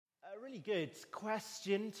really good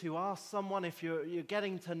question to ask someone if you're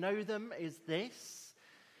getting to know them is this.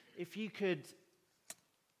 If you could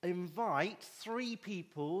invite 3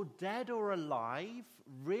 people, dead or alive,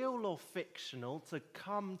 real or fictional, to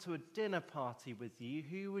come to a dinner party with you,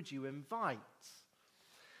 who would you invite?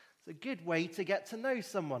 It's a good way to get to know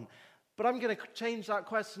someone. But I'm going to change that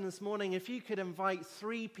question this morning. If you could invite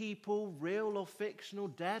 3 people, real or fictional,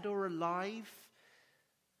 dead or alive,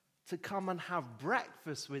 to come and have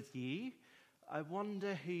breakfast with you, I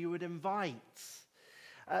wonder who you would invite.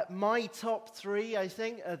 My top 3, I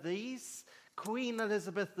think, are these. Queen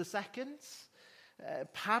Elizabeth II,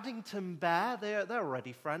 Paddington Bear, they're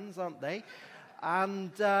already friends, aren't they?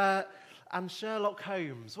 And Sherlock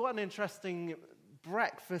Holmes. What an interesting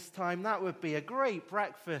breakfast time that would be. A great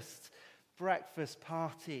breakfast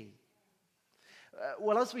party.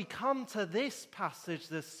 Well, as we come to this passage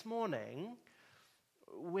this morning,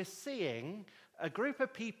 we're seeing a group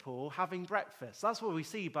of people having breakfast. That's what we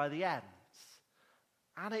see by the end.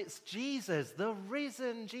 And it's Jesus, the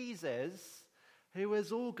risen Jesus, who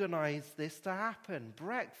has organized this to happen.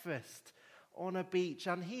 Breakfast on a beach.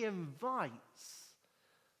 And he invites,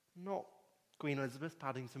 not Queen Elizabeth,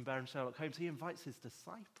 Paddington Bear and Sherlock Holmes, he invites his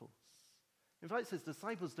disciples. He invites his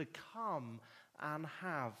disciples to come and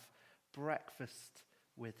have breakfast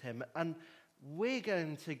with him. And we're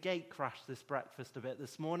going to gate crash this breakfast a bit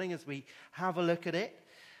this morning as we have a look at it.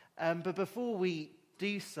 But before we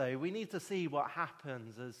do so, we need to see what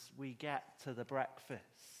happens as we get to the breakfast.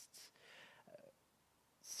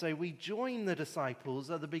 So we join the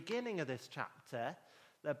disciples at the beginning of this chapter.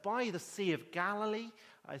 They're by the Sea of Galilee.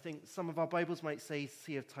 I think some of our Bibles might say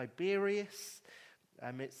Sea of Tiberias.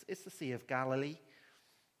 It's the Sea of Galilee.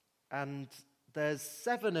 And there's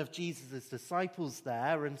 7 of Jesus' disciples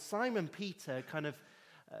there, and Simon Peter, kind of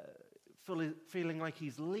feeling like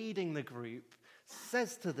he's leading the group,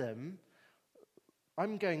 says to them,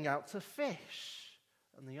 I'm going out to fish.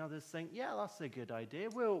 And the others think, yeah, that's a good idea.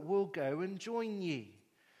 We'll go and join you.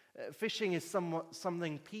 Fishing is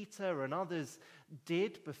something Peter and others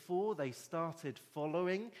did before they started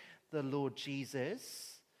following the Lord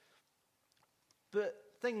Jesus. But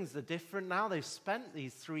things are different now. They've spent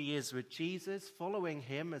these 3 years with Jesus, following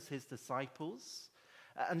him as his disciples.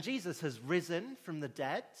 And Jesus has risen from the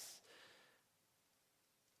dead.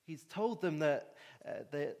 He's told them that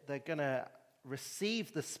they're going to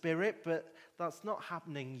receive the Spirit, but that's not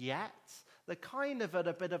happening yet. They're kind of at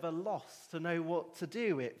a bit of a loss to know what to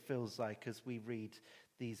do, it feels like, as we read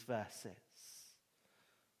these verses.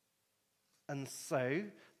 And so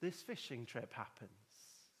this fishing trip happens.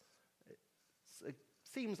 It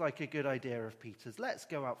seems like a good idea of Peter's. Let's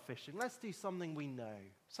go out fishing. Let's do something we know,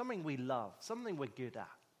 something we love, something we're good at.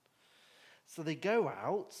 So they go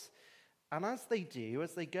out, and as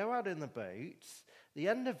they go out in the boat, the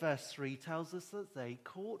end of verse 3 tells us that they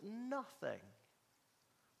caught nothing.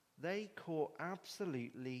 They caught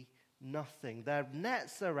absolutely nothing. Their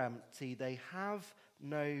nets are empty. They have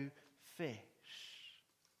no fish.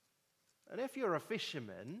 And if you're a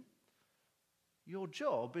fisherman, your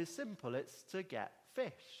job is simple. It's to get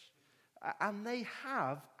fish. And they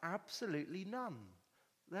have absolutely none.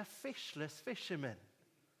 They're fishless fishermen.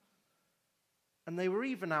 And they were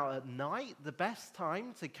even out at night, the best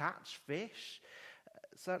time to catch fish,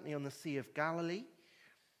 certainly on the Sea of Galilee.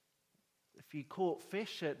 If you caught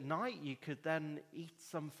fish at night, you could then eat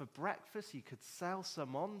some for breakfast. You could sell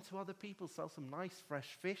some on to other people, sell some nice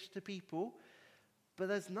fresh fish to people. But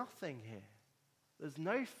there's nothing here. There's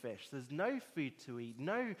no fish. There's no food to eat.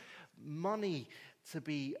 No money to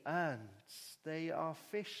be earned. They are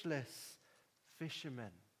fishless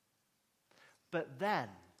fishermen. But then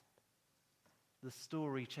the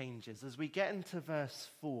story changes. As we get into verse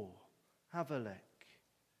 4, have a look.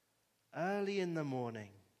 Early in the morning,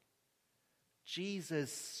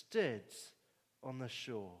 Jesus stood on the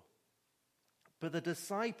shore. But the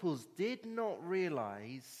disciples did not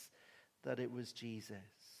realize that it was Jesus.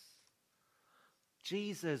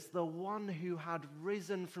 Jesus, the one who had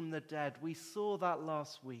risen from the dead. We saw that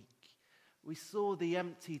last week. We saw the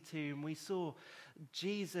empty tomb. We saw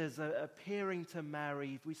Jesus appearing to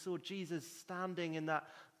Mary. We saw Jesus standing in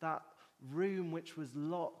that room which was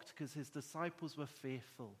locked because his disciples were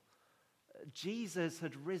fearful. Jesus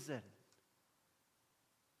had risen.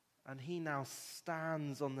 And he now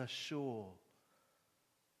stands on the shore,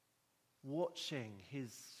 watching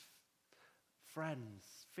his friends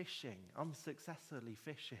fishing, unsuccessfully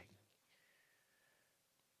fishing.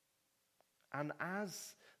 And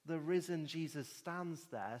as the risen Jesus stands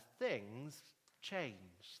there, things change.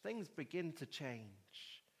 Things begin to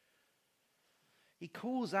change. He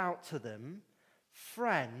calls out to them,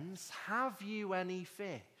 "Friends, have you any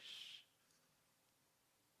fish?"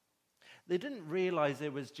 They didn't realize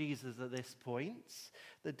it was Jesus at this point.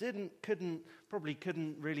 They probably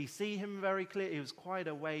couldn't really see him very clearly. He was quite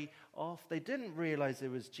a way off. They didn't realize it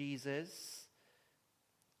was Jesus.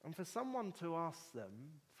 And for someone to ask them,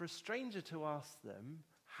 for a stranger to ask them,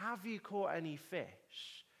 have you caught any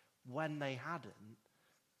fish, when they hadn't,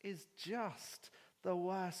 is just the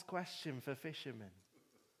worst question for fishermen.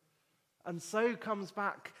 And so comes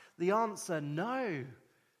back the answer, no.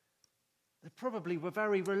 They probably were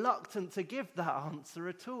very reluctant to give that answer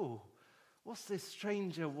at all. What's this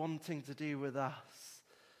stranger wanting to do with us?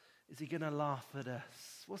 Is he going to laugh at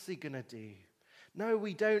us? What's he going to do? No,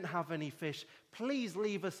 we don't have any fish. Please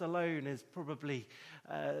leave us alone is probably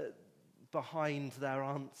behind their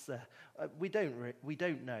answer. We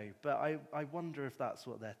don't know, but I wonder if that's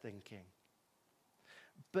what they're thinking.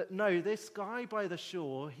 But no, this guy by the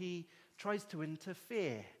shore, he tries to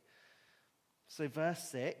interfere. So verse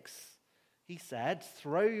 6, he said,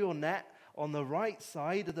 throw your net on the right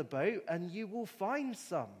side of the boat and you will find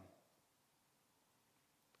some.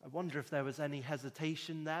 I wonder if there was any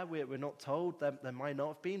hesitation there. We're not told. There might not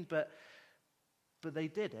have been, but they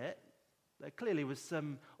did it. There clearly was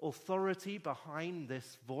some authority behind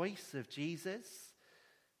this voice of Jesus,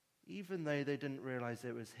 even though they didn't realize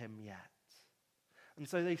it was him yet. And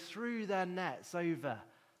so they threw their nets over.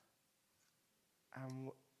 And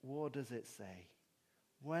what does it say?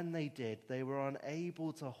 When they did, they were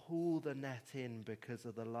unable to haul the net in because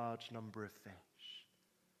of the large number of fish.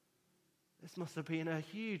 This must have been a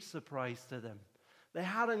huge surprise to them. They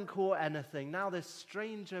hadn't caught anything. Now this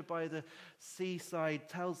stranger by the seaside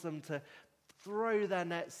tells them to throw their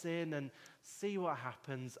nets in and see what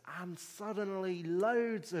happens. And suddenly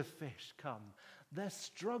loads of fish come. They're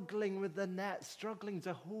struggling with the net, struggling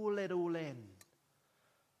to haul it all in.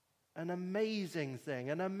 An amazing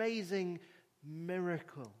thing, an amazing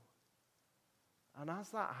miracle. And as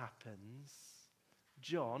that happens,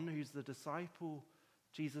 John, who's the disciple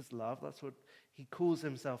Jesus loved, that's what he calls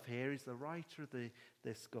himself here, he's the writer of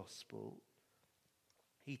this gospel.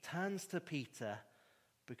 He turns to Peter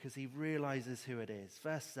because he realizes who it is.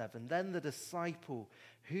 Verse 7, then the disciple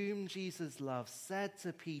whom Jesus loved said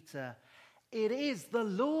to Peter, it is the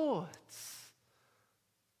Lord.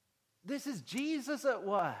 This is Jesus at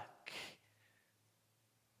work.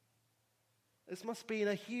 This must be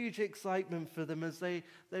a huge excitement for them as they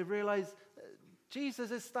realize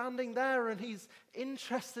Jesus is standing there and he's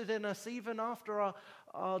interested in us even after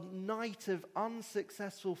our night of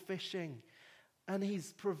unsuccessful fishing. And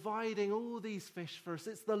he's providing all these fish for us.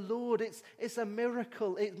 It's the Lord. It's a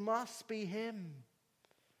miracle. It must be him.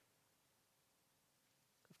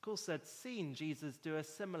 Of course, they'd seen Jesus do a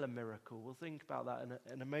similar miracle. We'll think about that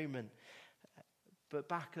in a moment. But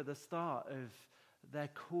back at the start of their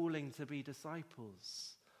calling to be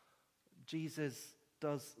disciples, Jesus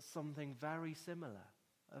does something very similar,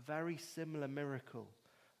 a very similar miracle,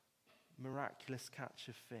 miraculous catch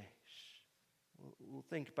of fish. We'll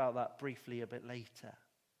think about that briefly a bit later.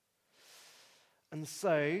 And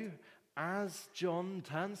so, as John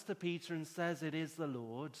turns to Peter and says, it is the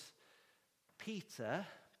Lord, Peter,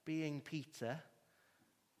 being Peter,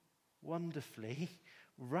 wonderfully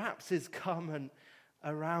wraps his garment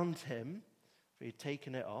around him. He'd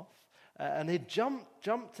taken it off. And he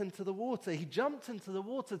jumped into the water. He jumped into the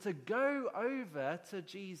water to go over to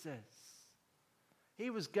Jesus. He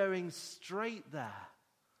was going straight there.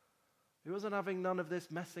 He wasn't having none of this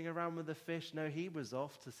messing around with the fish. No, he was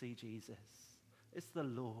off to see Jesus. It's the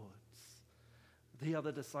Lord. The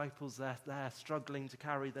other disciples, they're struggling to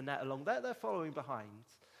carry the net along. They're following behind.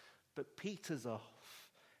 But Peter's off.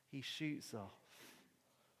 He shoots off.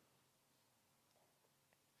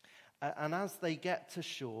 And as they get to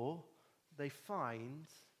shore, they find,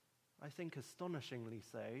 I think astonishingly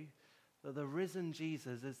so, that the risen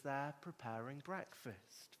Jesus is there preparing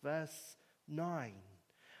breakfast. Verse 9.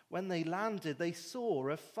 When they landed, they saw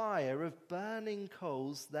a fire of burning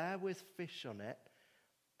coals there with fish on it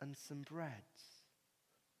and some bread.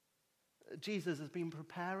 Jesus has been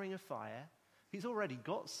preparing a fire. He's already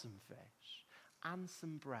got some fish and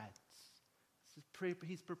some bread.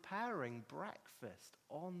 He's preparing breakfast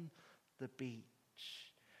on the beach.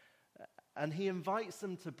 And he invites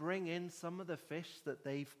them to bring in some of the fish that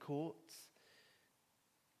they've caught.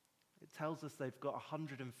 It tells us they've got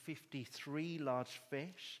 153 large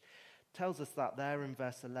fish. It tells us that there in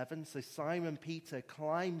verse 11. So Simon Peter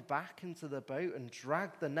climbed back into the boat and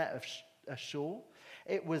dragged the net ashore.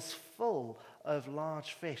 It was full of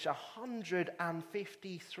large fish,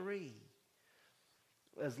 153.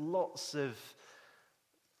 There's lots of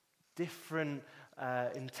different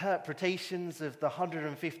interpretations of the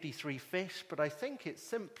 153 fish, but I think it's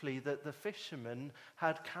simply that the fishermen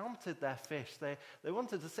had counted their fish. They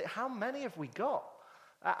wanted to say, how many have we got?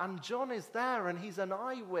 And John is there, and he's an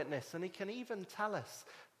eyewitness, and he can even tell us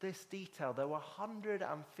this detail. There were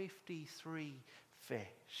 153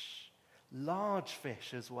 fish, large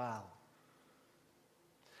fish as well.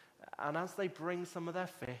 And as they bring some of their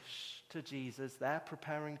fish to Jesus, they're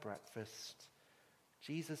preparing breakfast.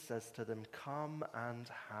 Jesus says to them, come and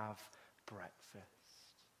have breakfast.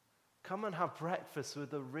 Come and have breakfast with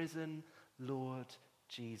the risen Lord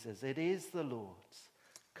Jesus. It is the Lord.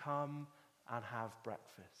 Come and have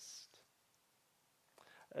breakfast.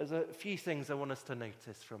 There's a few things I want us to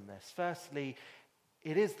notice from this. Firstly,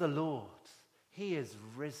 it is the Lord. He is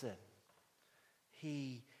risen.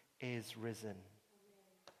 He is risen.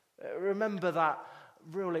 Remember that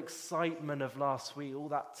real excitement of last week, all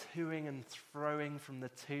that toing and throwing from the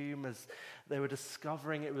tomb as they were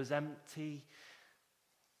discovering it was empty.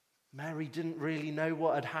 Mary didn't really know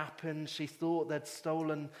what had happened. She thought they'd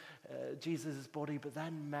stolen Jesus' body, but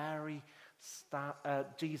then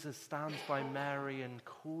Jesus stands by Mary and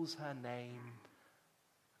calls her name.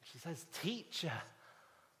 She says, "Teacher."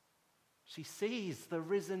 She sees the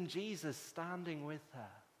risen Jesus standing with her.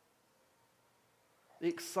 The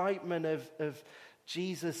excitement of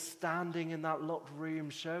Jesus standing in that locked room,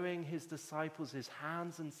 showing his disciples his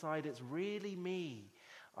hands inside. It's really me.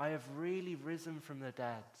 I have really risen from the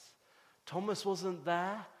dead. Thomas wasn't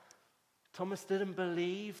there. Thomas didn't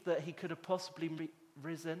believe that he could have possibly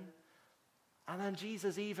risen. And then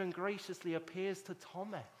Jesus even graciously appears to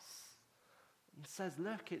Thomas and says,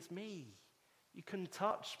 look, it's me. You can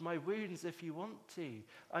touch my wounds if you want to.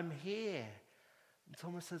 I'm here. And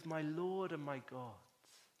Thomas says, my Lord and my God.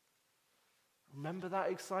 Remember that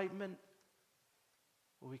excitement?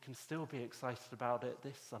 Well, we can still be excited about it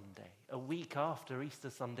this Sunday, a week after Easter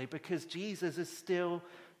Sunday, because Jesus is still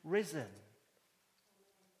risen.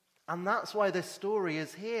 And that's why this story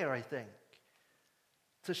is here, I think,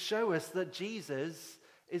 to show us that Jesus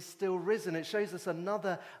is still risen. It shows us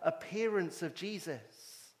another appearance of Jesus.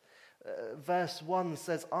 Verse 1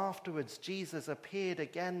 says, afterwards, Jesus appeared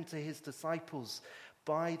again to his disciples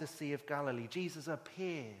by the Sea of Galilee. Jesus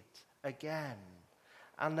appeared again.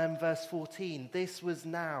 And then verse 14, this was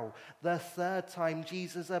now the third time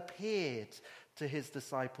Jesus appeared to his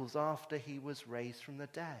disciples after he was raised from the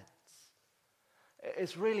dead.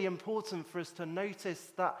 It's really important for us to notice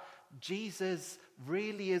that Jesus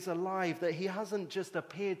really is alive, that he hasn't just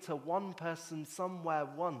appeared to one person somewhere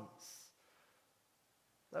once.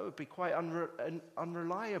 That would be quite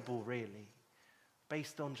unreliable, really,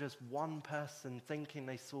 based on just one person thinking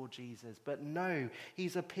they saw Jesus. But no,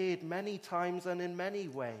 he's appeared many times and in many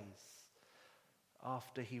ways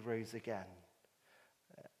after he rose again.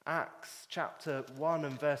 Acts chapter 1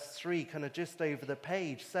 and verse 3, kind of just over the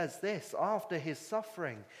page, says this: after his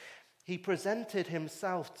suffering, he presented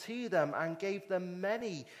himself to them and gave them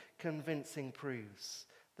many convincing proofs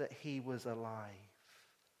that he was alive.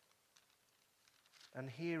 And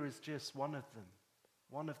here is just one of them,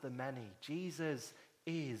 one of the many. Jesus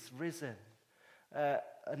is risen.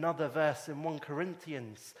 Another verse in 1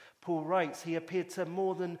 Corinthians, Paul writes, he appeared to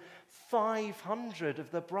more than 500 of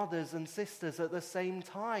the brothers and sisters at the same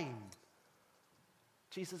time.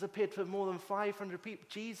 Jesus appeared to more than 500 people.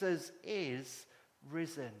 Jesus is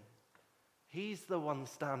risen. He's the one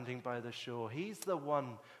standing by the shore. He's the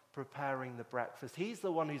one preparing the breakfast. He's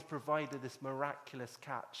the one who's provided this miraculous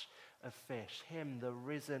catch of fish. Him, the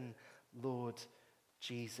risen Lord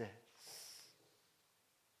Jesus.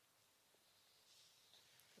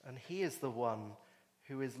 And he is the one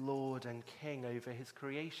who is Lord and King over his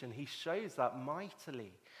creation. He shows that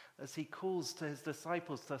mightily as he calls to his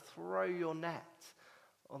disciples to throw your net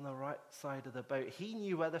on the right side of the boat. He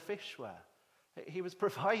knew where the fish were. He was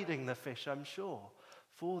providing the fish, I'm sure,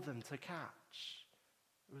 for them to catch.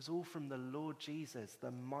 It was all from the Lord Jesus, the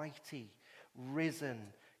mighty, risen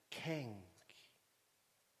King.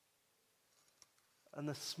 And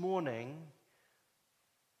this morning,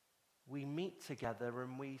 we meet together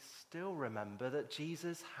and we still remember that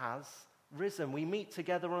Jesus has risen. We meet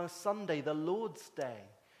together on a Sunday, the Lord's Day.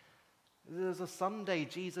 There's a Sunday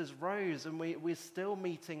Jesus rose, and we're still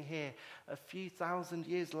meeting here a few thousand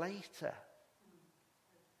years later.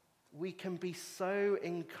 We can be so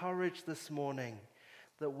encouraged this morning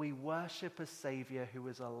that we worship a Savior who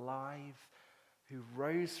is alive, who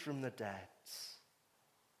rose from the dead.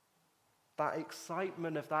 That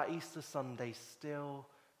excitement of that Easter Sunday still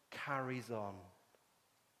carries on.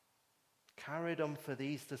 Carried on for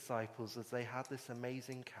these disciples as they had this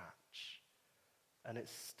amazing catch. And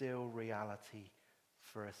it's still reality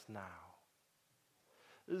for us now.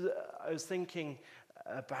 I was thinking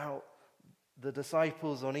about the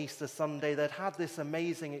disciples on Easter Sunday. They'd had this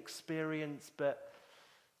amazing experience, but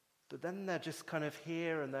then they're just kind of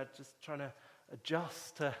here and they're just trying to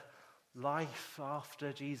adjust to life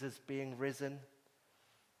after Jesus being risen.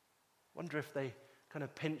 Wonder if they kind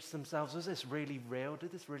of pinched themselves. Was this really real?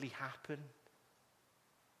 Did this really happen?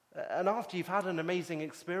 And after you've had an amazing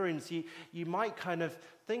experience, you might kind of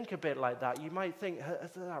think a bit like that. You might think,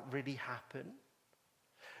 has that really happened?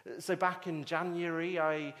 So back in January,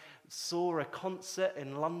 I saw a concert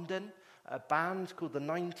in London, a band called the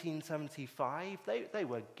 1975. They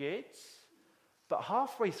were good. But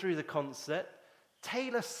halfway through the concert,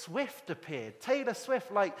 Taylor Swift appeared. Taylor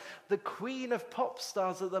Swift, like the queen of pop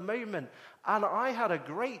stars at the moment. And I had a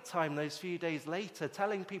great time those few days later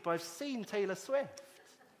telling people I've seen Taylor Swift.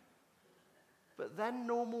 But then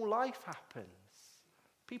normal life happens.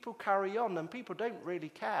 People carry on and people don't really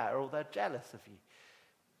care or they're jealous of you.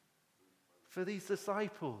 For these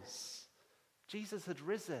disciples, Jesus had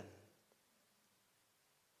risen.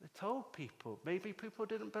 They told people. Maybe people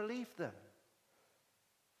didn't believe them.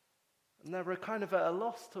 And they were kind of at a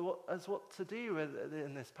loss as what to do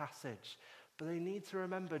in this passage. But they need to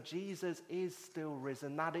remember Jesus is still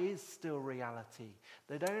risen. That is still reality.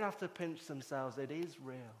 They don't have to pinch themselves. It is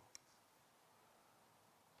real.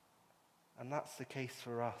 And that's the case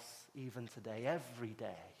for us even today. Every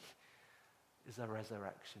day is a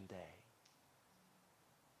resurrection day.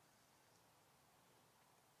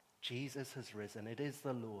 Jesus has risen. It is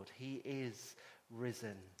the Lord. He is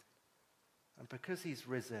risen. And because he's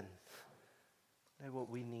risen, know what?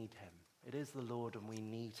 We need him. It is the Lord and we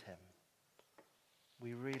need him.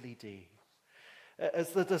 We really do.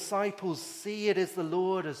 As the disciples see it is the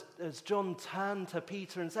Lord, as John turned to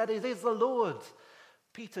Peter and said, it is the Lord,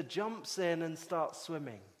 Peter jumps in and starts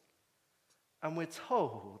swimming. And we're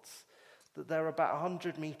told that they're about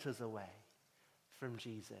 100 meters away from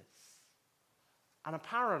Jesus. And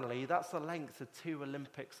apparently that's the length of 2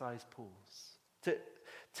 Olympic-sized pools.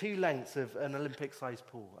 Two lengths of an Olympic-sized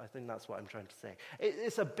pool. I think that's what I'm trying to say.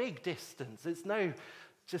 It's a big distance. It's no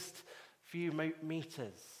just few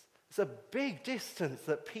meters. It's a big distance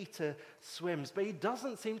that Peter swims, but he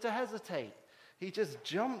doesn't seem to hesitate. He just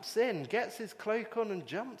jumps in, gets his cloak on and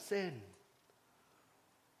jumps in.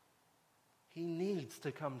 He needs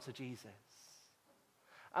to come to Jesus.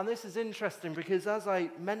 And this is interesting because, as I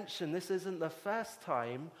mentioned, this isn't the first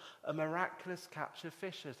time a miraculous catch of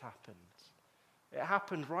fish has happened. It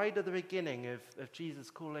happened right at the beginning of Jesus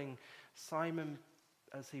calling Simon,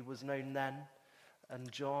 as he was known then, and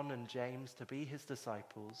John and James to be his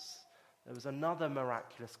disciples. There was another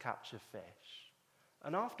miraculous catch of fish.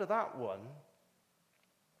 And after that one,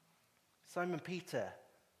 Simon Peter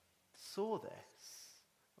saw this.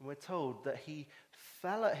 And we're told that he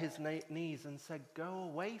fell at his knees and said, "Go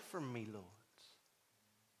away from me, Lord.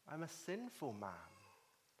 I'm a sinful man."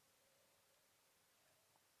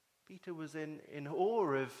 Peter was in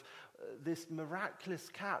awe of this miraculous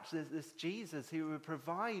catch, this Jesus who would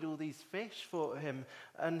provide all these fish for him.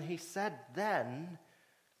 And he said then,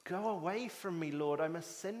 "Go away from me, Lord. I'm a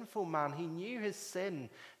sinful man." He knew his sin.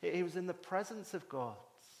 He was in the presence of God.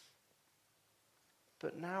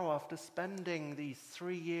 But now, after spending these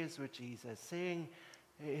 3 years with Jesus, seeing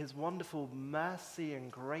his wonderful mercy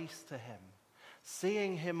and grace to him,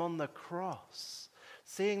 seeing him on the cross,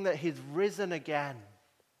 seeing that he's risen again,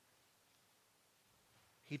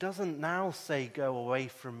 he doesn't now say, "Go away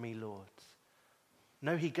from me, Lord."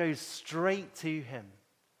 No, he goes straight to him.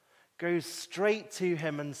 Goes straight to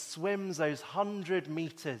him and swims those 100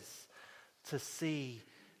 meters to see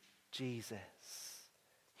Jesus.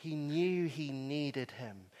 He knew he needed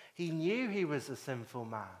him. He knew he was a sinful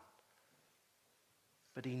man.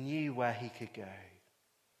 But he knew where he could go.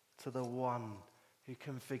 To the one who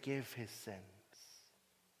can forgive his sins.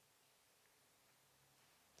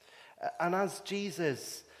 And as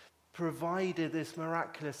Jesus provided this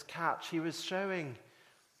miraculous catch, he was showing,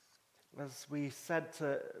 as we said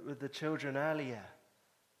with the children earlier,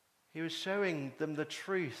 he was showing them the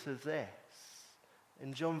truth of this.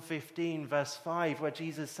 In John 15, verse 5, where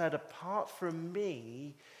Jesus said, "Apart from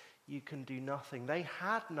me, you can do nothing." They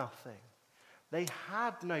had nothing. They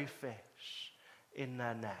had no fish in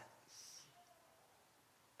their nets.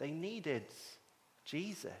 They needed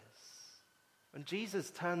Jesus. When Jesus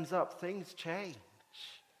turns up, things change.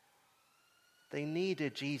 They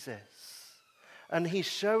needed Jesus. And he's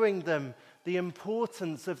showing them the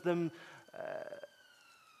importance of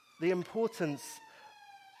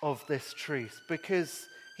this truth, because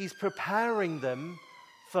he's preparing them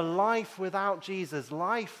for life without Jesus,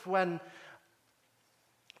 life when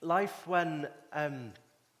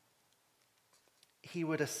he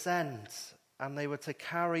would ascend and they were to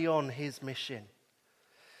carry on his mission.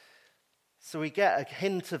 So we get a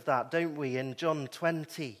hint of that, don't we, in John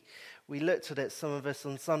 20. We looked at it, some of us,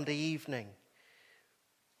 on Sunday evening.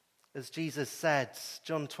 As Jesus said,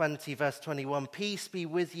 John 20, verse 21, "Peace be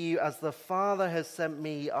with you, as the Father has sent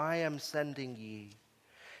me, I am sending you."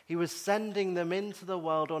 He was sending them into the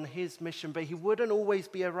world on his mission, but he wouldn't always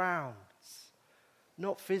be around,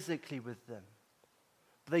 not physically with them.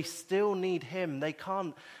 They still need him. They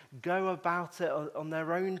can't go about it on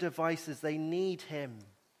their own devices. They need him.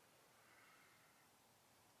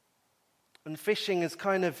 And fishing is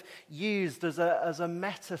kind of used as a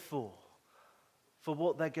metaphor for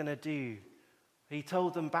what they're going to do. He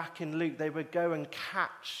told them back in Luke they would go and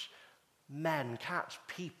catch men, catch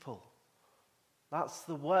people. That's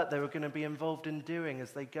the work they were going to be involved in doing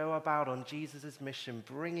as they go about on Jesus' mission,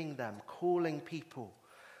 bringing them, calling people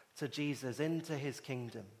to Jesus, into his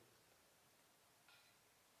kingdom.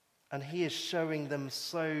 And he is showing them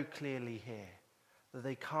so clearly here that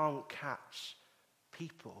they can't catch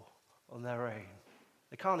people on their own.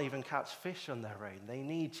 They can't even catch fish on their own. They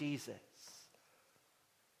need Jesus.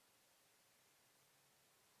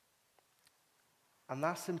 And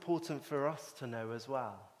that's important for us to know as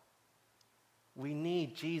well. We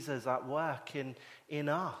need Jesus at work in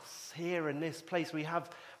us, here in this place. We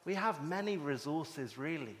have many resources,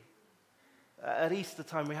 really. At Easter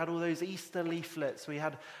time, we had all those Easter leaflets. We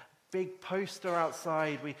had a big poster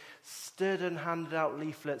outside. We stood and handed out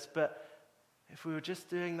leaflets. But if we were just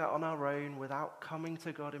doing that on our own without coming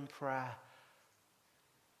to God in prayer,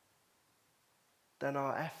 then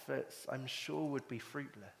our efforts, I'm sure, would be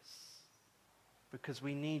fruitless. Because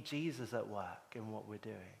we need Jesus at work in what we're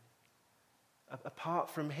doing. Apart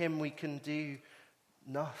from him, we can do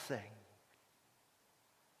nothing.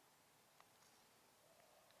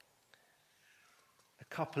 A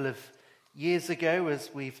couple of years ago,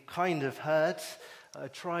 as we've kind of heard, I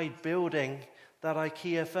tried building that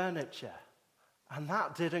IKEA furniture. And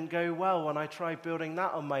that didn't go well when I tried building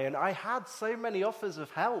that on my own. I had so many offers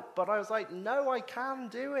of help, but I was like, no, I can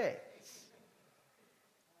do it.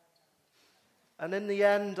 And in the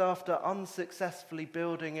end, after unsuccessfully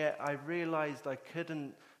building it, I realized I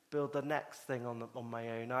couldn't build the next thing on my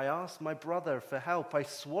own. I asked my brother for help. I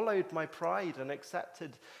swallowed my pride and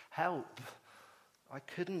accepted help. I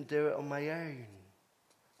couldn't do it on my own.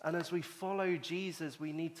 And as we follow Jesus,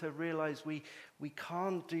 we need to realize we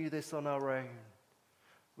can't do this on our own.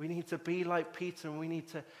 We need to be like Peter, and we need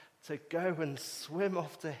to go and swim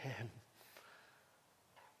off to him.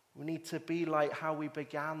 We need to be like how we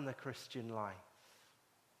began the Christian life,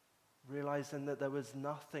 realizing that there was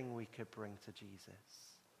nothing we could bring to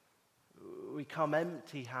Jesus. We come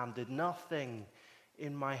empty-handed. Nothing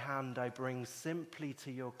in my hand I bring, simply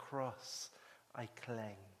to your cross I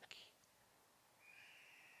cling.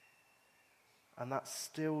 And that's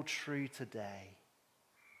still true today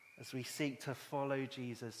as we seek to follow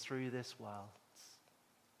Jesus through this world.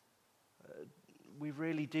 We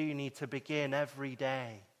really do need to begin every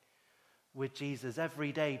day with Jesus,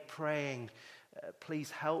 every day praying,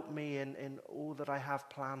 please help me in all that I have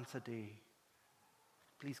planned to do.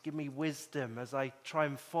 Please give me wisdom as I try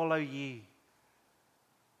and follow you.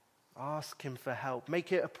 Ask him for help.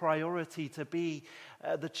 Make it a priority to be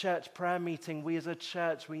at the church prayer meeting. We as a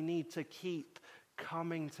church, we need to keep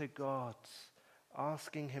coming to God,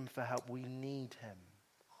 asking him for help. We need him.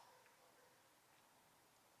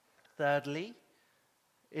 Thirdly,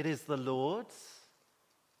 it is the Lord's.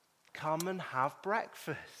 Come and have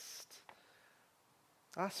breakfast.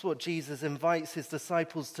 That's what Jesus invites his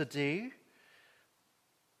disciples to do.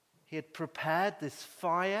 He had prepared this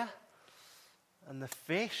fire and the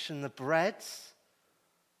fish and the breads.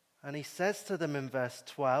 And he says to them in verse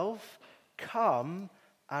 12, come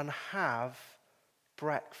and have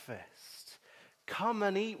breakfast. Come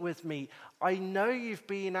and eat with me. I know you've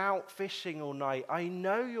been out fishing all night. I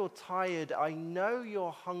know you're tired. I know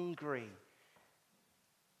you're hungry.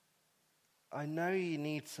 I know you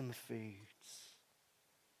need some food.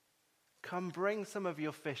 Come bring some of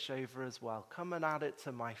your fish over as well. Come and add it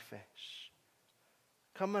to my fish.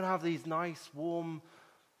 Come and have these nice warm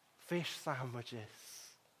fish sandwiches.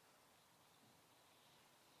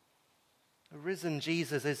 The risen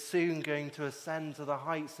Jesus is soon going to ascend to the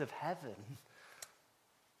heights of heaven.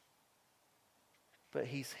 But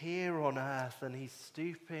he's here on earth and he's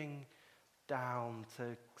stooping down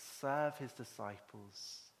to serve his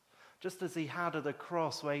disciples. Just as he had at the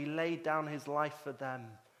cross where he laid down his life for them.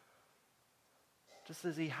 Just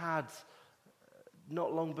as he had,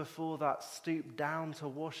 not long before that, stooped down to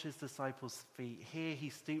wash his disciples' feet. Here he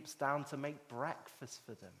stoops down to make breakfast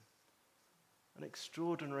for them. An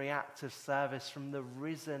extraordinary act of service from the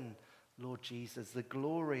risen Lord Jesus, the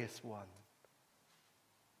glorious one.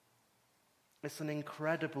 It's an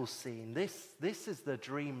incredible scene. This is the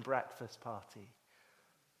dream breakfast party.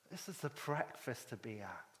 This is the breakfast to be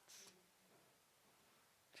at.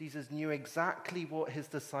 Jesus knew exactly what his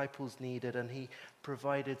disciples needed, and he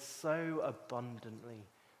provided so abundantly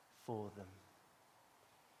for them.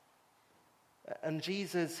 And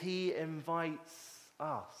Jesus, he invites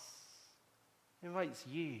us, invites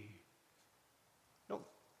you, not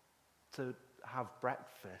to have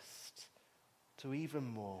breakfast, to even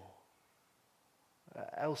more.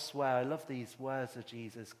 Elsewhere, I love these words of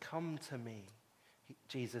Jesus. Come to me,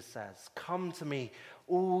 Jesus says. Come to me,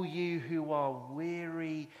 all you who are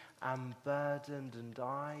weary and burdened, and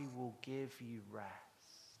I will give you rest.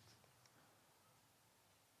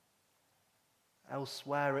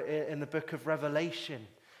 Elsewhere in the book of Revelation,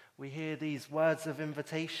 we hear these words of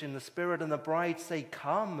invitation. The Spirit and the bride say,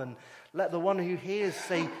 come, and let the one who hears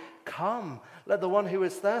say, come. Let the one who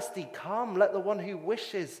is thirsty come. Let the one who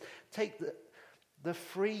wishes take the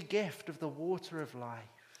free gift of the water of life.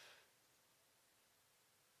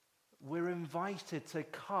 We're invited to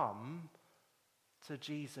come to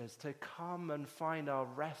Jesus, to come and find our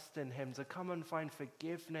rest in him, to come and find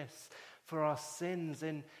forgiveness for our sins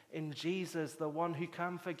in Jesus, the one who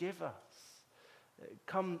can forgive us.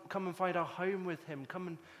 Come and find our home with him. Come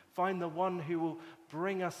and find the one who will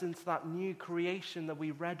bring us into that new creation that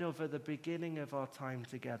we read of at the beginning of our time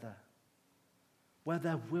together, where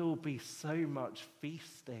there will be so much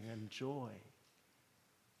feasting and joy.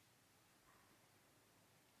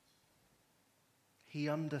 He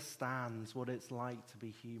understands what it's like to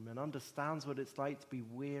be human, understands what it's like to be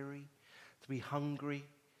weary, to be hungry,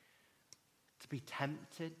 to be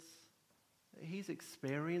tempted. He's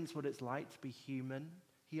experienced what it's like to be human.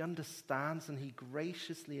 He understands, and he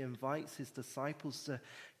graciously invites his disciples to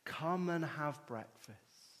come and have breakfast.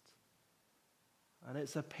 And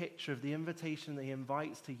it's a picture of the invitation that he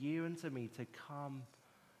invites to you and to me to come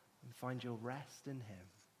and find your rest in him.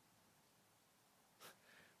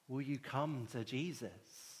 Will you come to Jesus?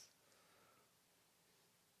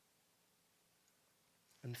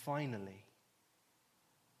 And finally,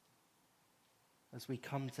 as we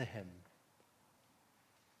come to him,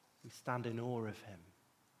 we stand in awe of him,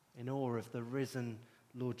 in awe of the risen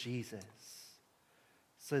Lord Jesus.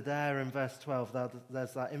 So there in verse 12,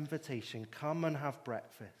 there's that invitation, come and have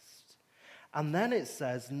breakfast. And then it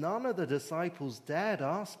says, none of the disciples dared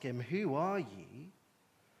ask him, who are ye?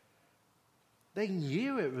 They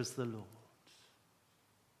knew it was the Lord.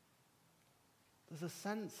 There's a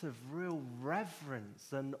sense of real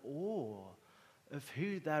reverence and awe of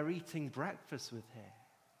who they're eating breakfast with here.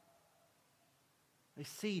 They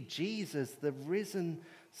see Jesus, the risen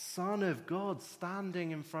Son of God,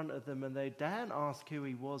 standing in front of them, and they daren't ask who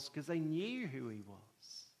he was because they knew who he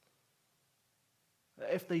was.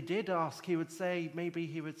 If they did ask, maybe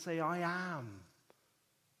he would say, I am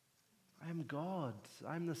God.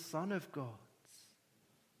 I'm the Son of God.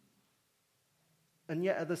 And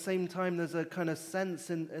yet at the same time, there's a kind of sense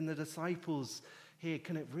in the disciples here,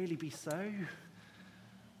 can it really be so?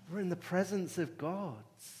 We're in the presence of God.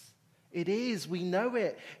 It is, we know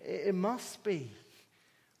it. It must be.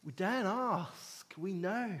 We daren't ask, we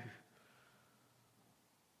know.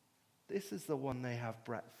 This is the one they have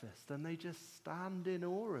breakfast, and they just stand in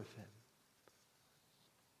awe of him.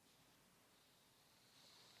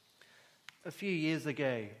 A few years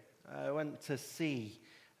ago, I went to see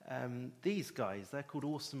these guys. They're called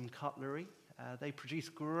Awesome Cutlery. They produce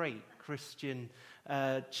great Christian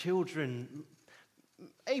children,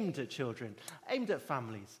 aimed at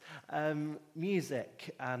families,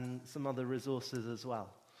 music and some other resources as well.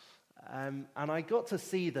 And I got to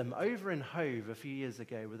see them over in Hove a few years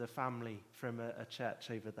ago with a family from a church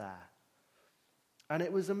over there. And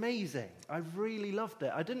it was amazing. I really loved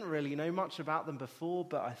it. I didn't really know much about them before,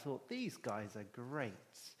 but I thought, these guys are great.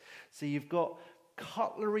 So you've got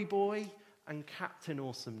Cutlery Boy and Captain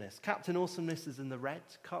Awesomeness. Captain Awesomeness is in the red,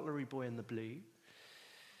 Cutlery Boy in the blue.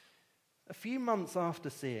 A few months after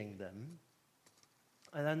seeing them,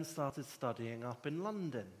 I then started studying up in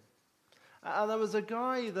London. And there was a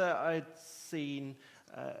guy that I'd seen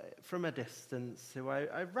from a distance who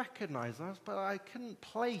I recognized, but I couldn't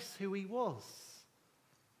place who he was.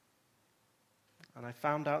 And I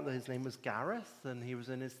found out that his name was Gareth, and he was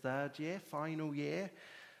in his third year, final year.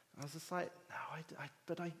 I was just like,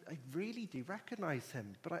 no, I really do recognize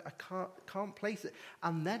him, but I can't place it.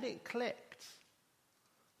 And then it clicked.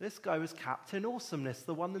 This guy was Captain Awesomeness,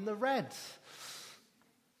 the one in the red.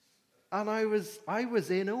 And I was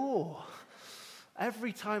in awe.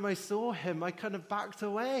 Every time I saw him, I kind of backed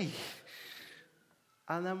away.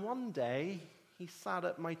 And then one day, he sat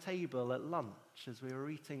at my table at lunch as we were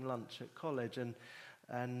eating lunch at college, and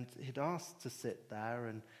he'd asked to sit there,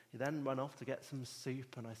 and he then went off to get some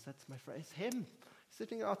soup, and I said to my friend, it's him,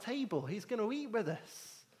 sitting at our table, he's going to eat with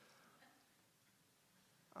us.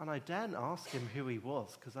 And I daren't ask him who he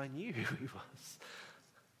was, because I knew who he was.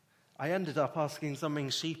 I ended up asking something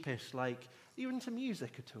sheepish like, are you into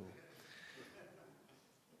music at all?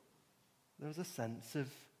 There was a sense of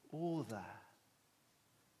awe there,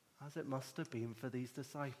 as it must have been for these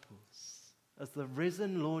disciples. As the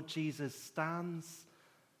risen Lord Jesus stands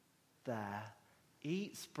there,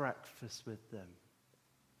 eats breakfast with them,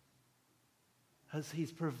 as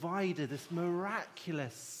he's provided this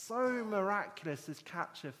miraculous, so miraculous, this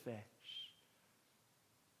catch of fish.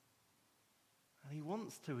 And he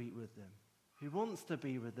wants to eat with them. He wants to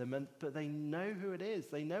be with them, but they know who it is.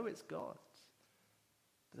 They know it's God.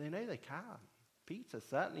 But they know they can. Peter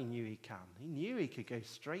certainly knew he can. He knew he could go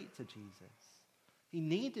straight to Jesus. He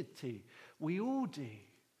needed to. We all do.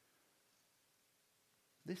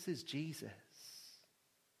 This is Jesus.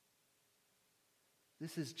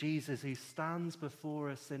 This is Jesus who stands before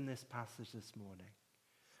us in this passage this morning.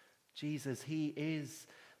 Jesus, he is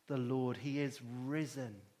the Lord. He is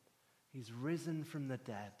risen. He's risen from the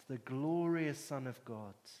dead, the glorious Son of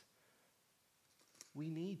God. We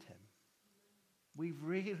need him. We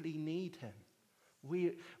really need him.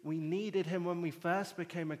 We needed him when we first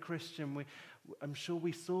became a Christian. I'm sure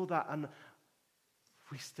we saw that, and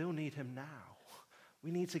we still need him now.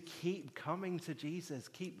 We need to keep coming to Jesus,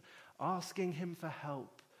 keep asking him for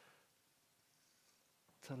help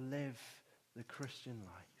to live the Christian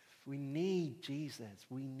life. We need Jesus.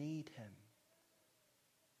 We need him.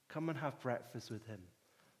 Come and have breakfast with him.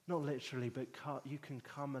 Not literally, but you can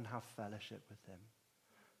come and have fellowship with him.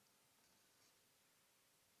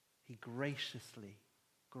 He graciously,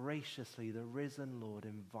 the risen Lord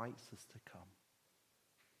invites us to come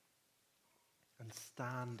and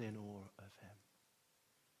stand in awe of him.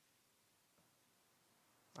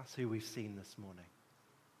 That's who we've seen this morning.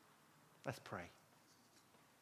 Let's pray.